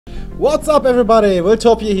What's up everybody,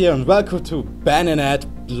 Wiltopia here and welcome to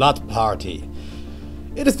Bayonet Blood Party.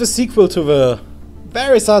 It is the sequel to the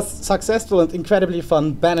very successful and incredibly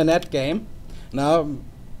fun Bayonet game. Now,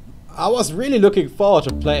 I was really looking forward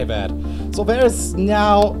to play that. So there is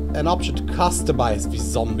now an option to customize the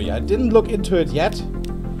zombie. I didn't look into it yet.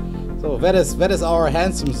 So that is our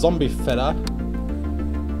handsome zombie fella.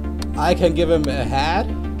 I can give him a head.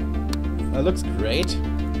 That looks great.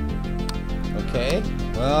 Okay,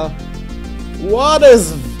 well, what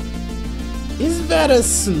is that a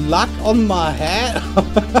slug on my head?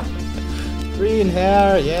 Green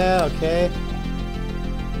hair, yeah, okay.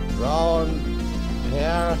 Brown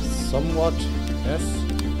hair, somewhat, yes.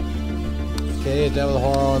 Okay, devil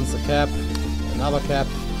horns, a cap, another cap.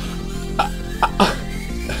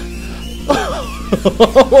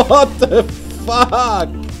 What the fuck?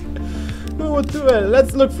 Who would do it?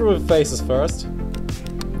 Let's look through the faces first.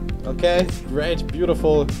 Okay, great,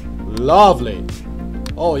 beautiful, lovely.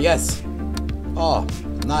 Oh, yes. Oh,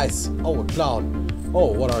 nice. Oh, a clown.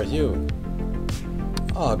 Oh, what are you?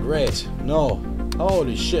 Oh, great. No.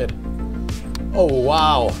 Holy shit. Oh,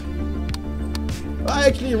 wow. I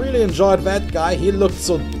actually really enjoyed that guy. He looked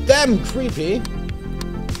so damn creepy.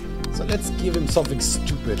 So let's give him something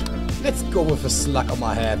stupid. Let's go with a slug on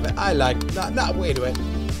my head. I like... Nah, wait.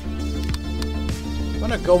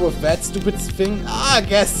 Wanna go with that stupid thing? Ah, I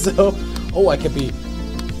guess so. Oh, I can be...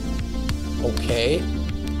 Okay.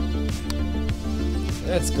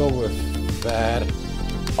 Let's go with that.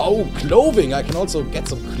 Oh, clothing! I can also get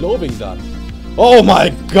some clothing done. Oh my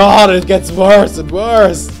god, it gets worse and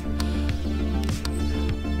worse!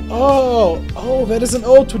 Oh, that is an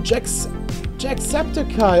ode to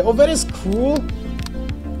Jacksepticeye. Oh, that is cool.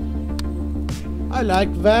 I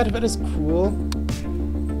like that. That is cool.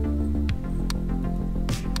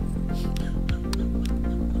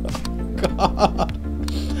 God.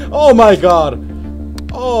 Oh my god!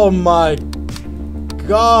 Oh my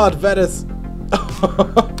god, that is...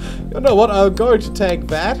 You know what, I'm going to take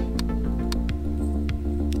that.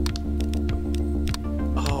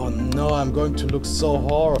 Oh no, I'm going to look so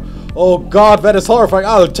horrible. Oh god, that is horrifying.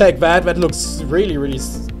 I'll take that. That looks really...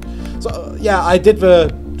 So, yeah, I did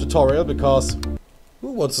the tutorial because...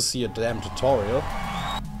 Who wants to see a damn tutorial?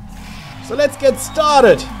 So let's get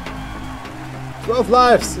started! 12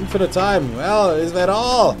 lives, infinite time. Well, is that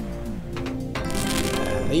all?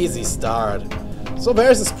 Easy start. So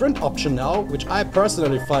there's a sprint option now, which I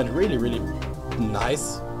personally find really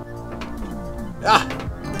nice. Ah!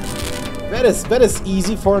 That is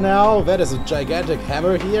easy for now. That is a gigantic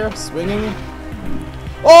hammer here, swinging.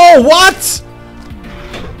 Oh, what?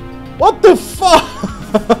 What the fuck?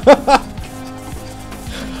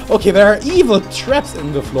 Okay, there are evil traps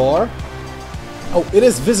in the floor. Oh, it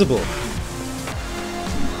is visible.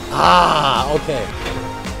 Ah, okay.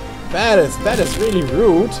 That is really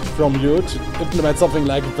rude from you to implement something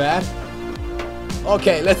like that.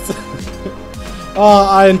 Okay, let's... Oh,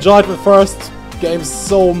 I enjoyed the first game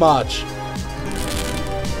so much.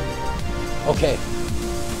 Okay.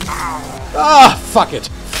 Ah, fuck it.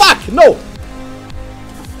 Fuck, no!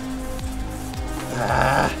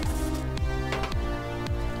 Ah.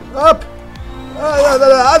 Up!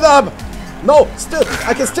 Up! No, still,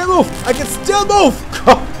 I can still move! I can still move!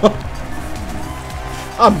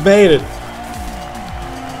 I made it!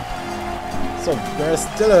 So, there's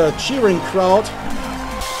still a cheering crowd.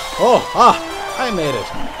 Oh, I made it!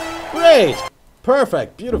 Great!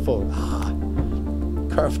 Perfect, beautiful.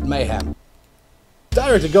 Curved mayhem.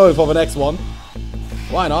 Directly going for the next one.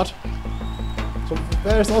 Why not? So,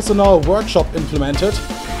 there's also now a workshop implemented.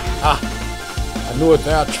 I knew it,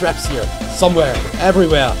 there are traps here. Somewhere,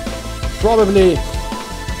 everywhere. Probably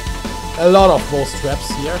a lot of those traps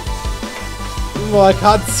here. Well, I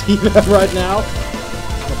can't see them right now.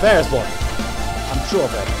 But there's one. I'm sure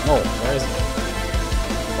of that. No, there isn't.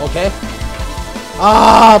 Okay.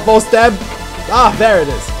 Ah, both them. Ah, there it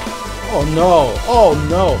is. Oh no. Oh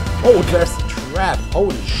no. Oh, there's a trap.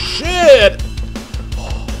 Holy shit.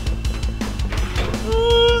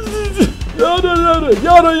 Yada.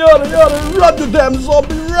 Run, you damn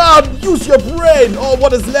zombie. Run. Use your brain. Oh,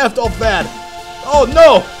 what is left of that? Oh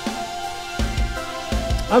no.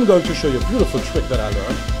 I'm going to show you a beautiful trick that I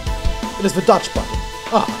learned. It is the dodge button.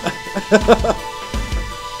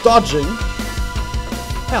 Dodging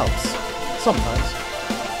helps. Sometimes.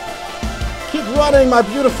 Keep running, my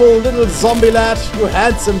beautiful little zombie lad. You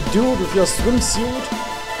handsome dude with your swimsuit.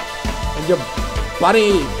 And your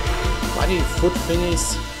bunny foot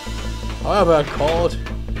thingies. However they're called.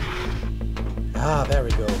 Ah, there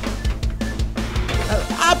we go.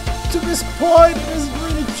 Up to this point, it is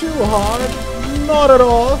really too hard. Not at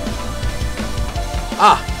all.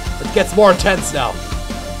 Ah, It gets more intense now.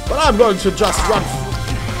 But I'm going to just run.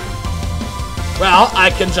 Well, I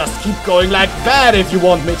can just keep going like that if you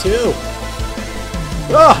want me to.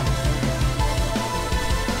 Ah!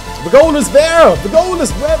 The goal is there! The goal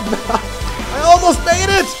is where... I almost made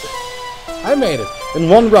it! I made it in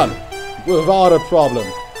one run without a problem.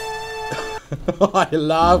 I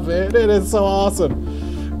love it. It is so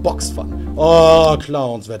awesome. Box fun. Oh,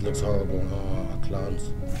 clowns. That looks horrible. Oh,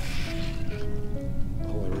 clowns.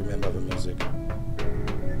 Oh, I remember the music.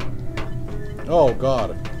 Oh,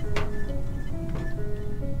 God.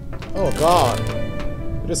 Oh, God.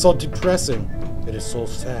 It is so depressing. It is so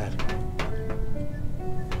sad.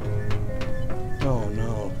 Oh,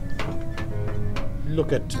 no.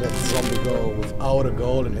 Look at that zombie go without a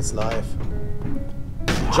goal in his life.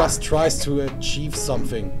 Just tries to achieve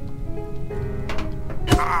something.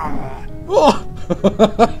 Oh!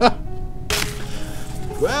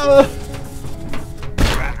 Well...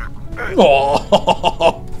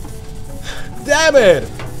 Oh! Damn it!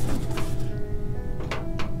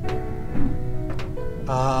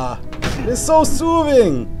 It's so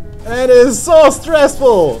soothing! And it is so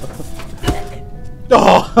stressful!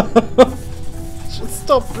 Oh! Just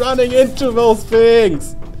stop running into those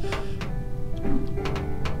things!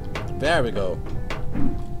 There we go.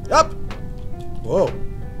 Up! Whoa.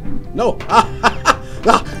 No!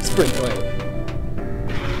 Sprint away.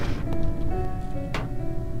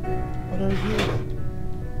 What are you?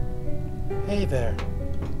 Hey there.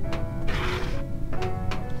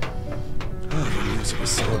 Oh, the music is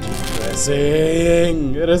so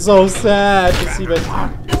depressing. It is so sad to see that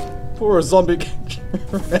poor zombie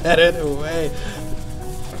ran it away.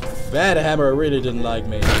 That hammer really didn't like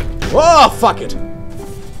me. Whoa, fuck it!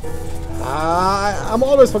 I'm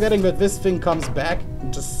always forgetting that this thing comes back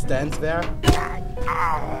and just stands there.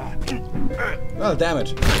 Well, damn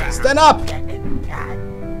it. Stand up!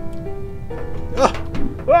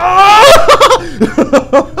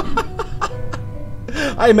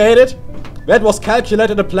 I made it. That was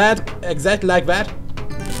calculated and planned exactly like that.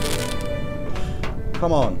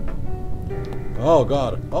 Come on. Oh,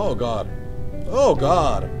 God. Oh, God. Oh,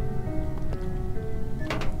 God.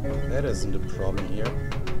 That isn't a problem here.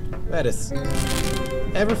 That is...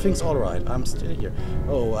 Everything's alright. I'm still here.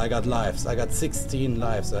 Oh, I got lives. I got 16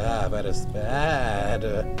 lives. Ah, that is bad.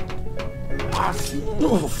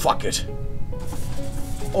 Oh, fuck it.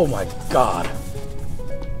 Oh my God.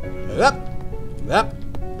 Yep. Yep.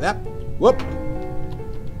 Yep. Whoop.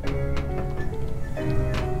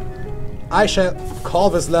 I shall call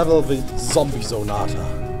this level the Zombie Sonata.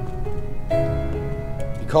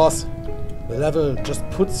 Because the level just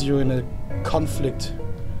puts you in a conflict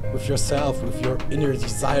with yourself, with your inner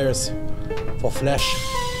desires for flesh.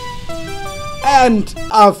 And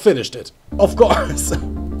I've finished it, of course.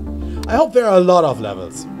 I hope there are a lot of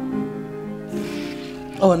levels.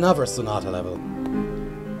 Oh, another Sonata level.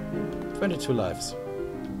 22 lives.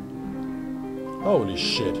 Holy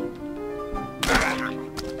shit.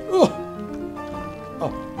 Oh!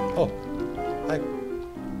 Oh, oh.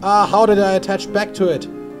 How did I attach back to it?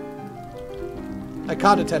 I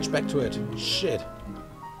can't attach back to it. Shit.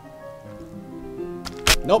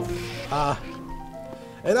 Nope.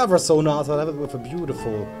 Another Sonata level with a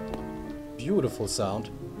beautiful, beautiful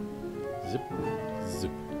sound. Zip,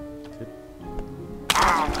 zip, zip.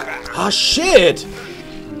 Ah, shit!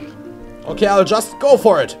 Okay, I'll just go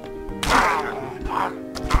for it.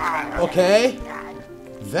 Okay.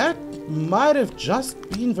 That might have just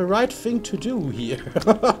been the right thing to do here.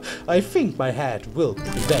 I think my head will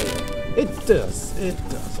prevail. It does. It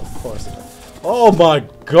does. Of course it does. Oh my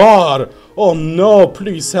God! Oh no,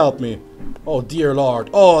 please help me. Oh dear Lord.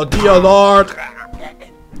 Oh dear Lord.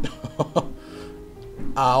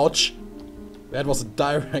 Ouch. That was a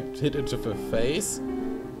direct hit into the face.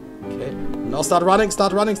 Okay. Now start running,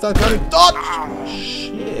 start running, start running. Dodge!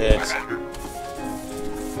 Shit.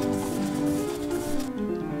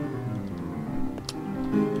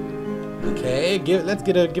 Okay, let's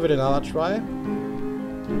give it another try.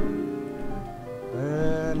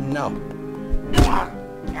 No.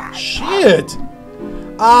 Shit!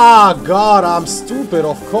 Ah, God, I'm stupid,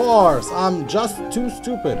 of course. I'm just too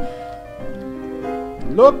stupid.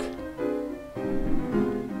 Look.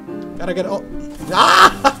 Gotta get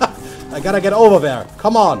ah! I gotta get over there.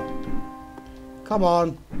 Come on. Come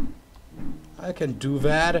on. I can do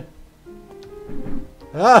that.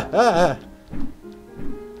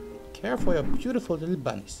 Care for your beautiful little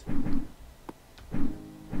bunnies.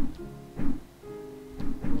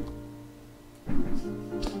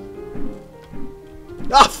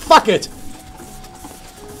 Ah, fuck it!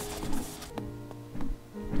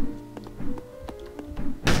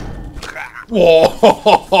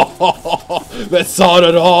 Whoa! That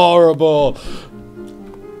sounded horrible.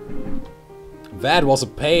 That was a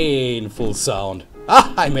painful sound.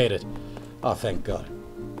 Ah, I made it. Oh, thank God.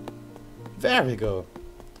 There we go.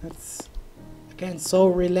 That's, again, so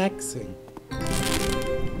relaxing.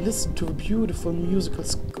 Listen to a beautiful musical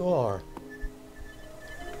score.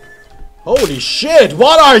 Holy shit,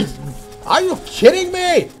 what are you kidding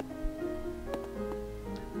me?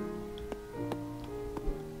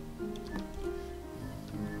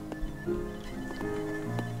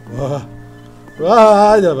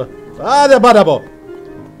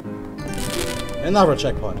 Another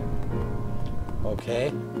checkpoint.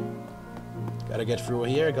 Okay. Gotta get through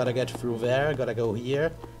here, gotta get through there, gotta go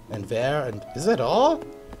here and there, and is that all?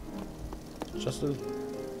 Just a...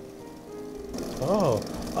 Oh.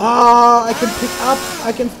 Ah, I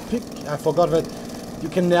can pick I forgot that you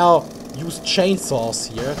can now use chainsaws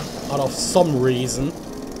here out of some reason.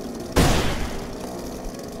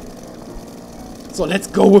 So let's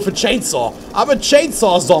go with a chainsaw. I'm a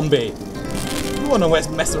chainsaw zombie. You wanna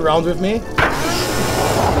mess around with me?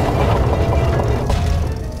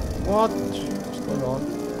 What? What's going on?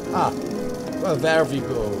 Ah. Well, there we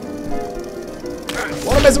go.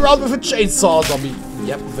 Wanna mess around with a chainsaw zombie?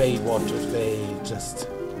 Yep, they want it. They just...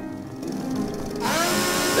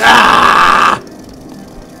 Ah!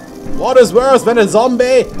 What is worse than a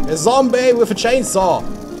zombie? A zombie with a chainsaw.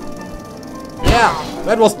 Yeah,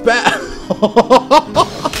 that was bad.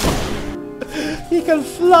 He can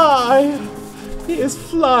fly. He is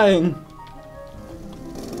flying.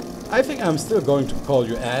 I think I'm still going to call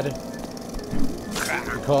you Ed.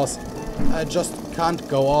 Because I just can't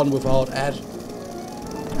go on without Ed.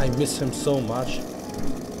 I miss him so much.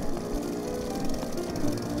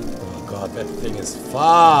 Oh God, that thing is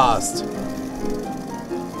fast.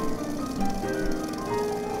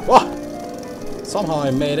 Oh, somehow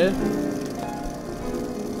I made it.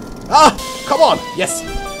 Ah, come on. Yes,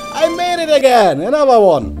 I made it again. Another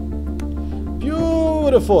one.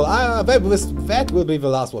 Beautiful. That will be the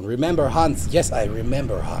last one. Remember Hans? Yes, I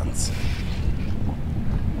remember Hans.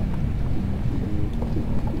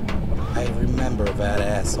 I remember that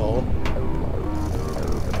asshole.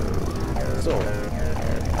 So,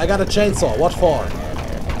 I got a chainsaw. What for?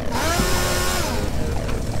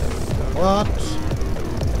 What?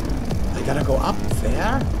 I gotta go up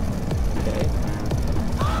there? Okay.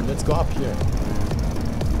 Let's go up here.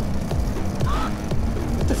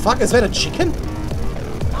 What the fuck? Is that a chicken?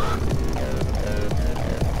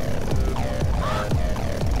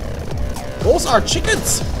 Those are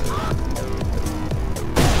chickens!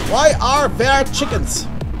 Why are there chickens?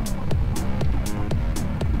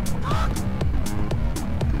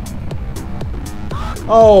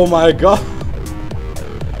 Oh my God.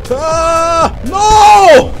 Ah,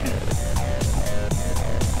 no!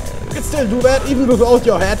 You can still do that even without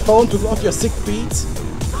your headphones, without your sick beats.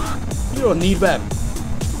 You don't need them.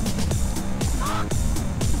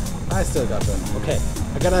 I still got them. Okay.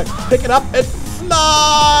 I gotta pick it up and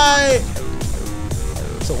fly!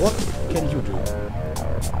 So what can you do?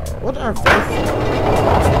 What are they for?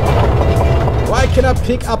 Why can I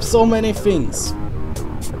pick up so many things?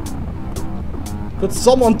 Could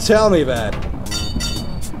someone tell me that?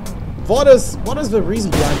 What is the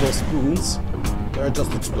reason behind those spoons? They're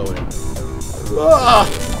just exploding. Ah!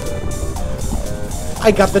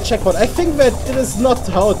 I got the checkpoint. I think that it is not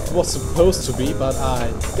how it was supposed to be, but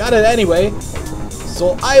I got it anyway.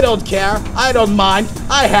 So I don't care. I don't mind.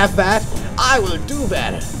 I have that. I will do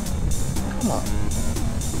that. Come on.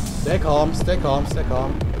 Stay calm, stay calm, stay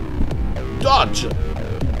calm. Dodge!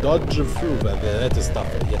 Dodge through that is tough.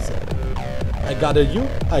 Yes, sir. I got a U,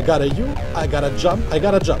 I got a U, I gotta jump, I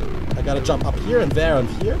gotta jump. I gotta jump up here and there and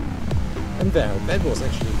here. And there. That was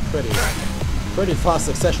actually pretty fast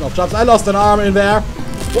succession of jumps. I lost an arm in there.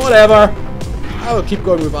 Whatever. I will keep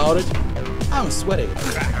going without it. I'm sweating.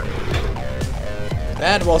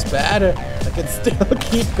 That was bad. I can still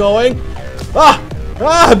keep going. Ah!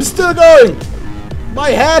 I'm still going! My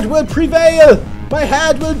head will prevail! My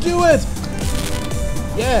head will do it!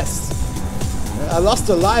 Yes! I lost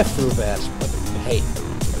a life through that, but hey,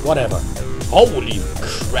 whatever. Holy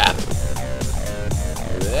crap!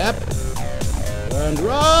 Yep. And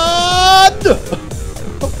run!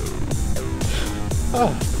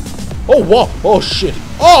 Oh, whoa! Oh, shit!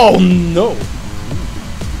 Oh, no!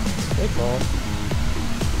 Take off.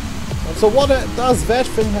 So what does that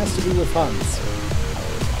thing has to do with Hans?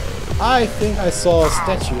 I think I saw a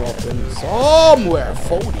statue of him somewhere.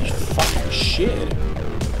 Holy fucking shit.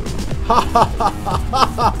 Ha ha ha ha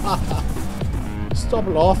ha ha. Stop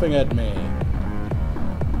laughing at me.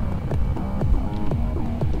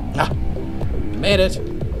 Ah, made it.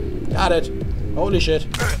 Got it. Holy shit.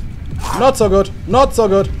 Not so good. Not so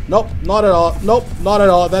good. Nope, not at all. Nope, not at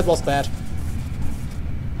all. That was bad.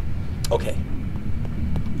 Okay.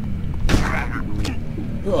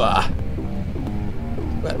 Well,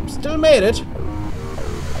 still made it.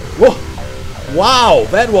 Whoa. Wow,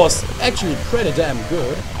 that was actually pretty damn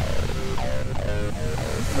good.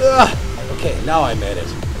 Okay, now I made it.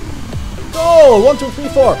 Goal! 1, 2, 3,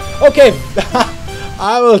 4. Okay,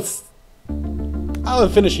 I will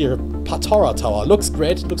finish here. Patora Tower looks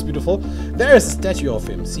great, looks beautiful. There is a statue of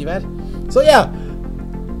him. See that? So yeah,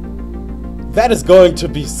 that is going to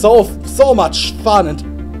be so much fun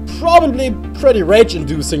and probably pretty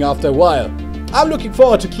rage-inducing after a while. I'm looking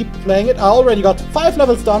forward to keep playing it. I already got 5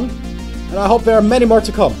 levels done, and I hope there are many more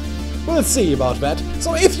to come. We'll see about that.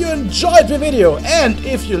 So if you enjoyed the video and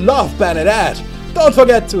if you love Bernadette, don't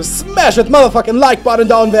forget to smash that motherfucking like button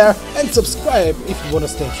down there and subscribe if you want to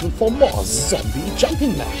stay tuned for more zombie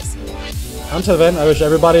jumping laps. Until then, I wish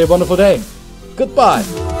everybody a wonderful day. Goodbye.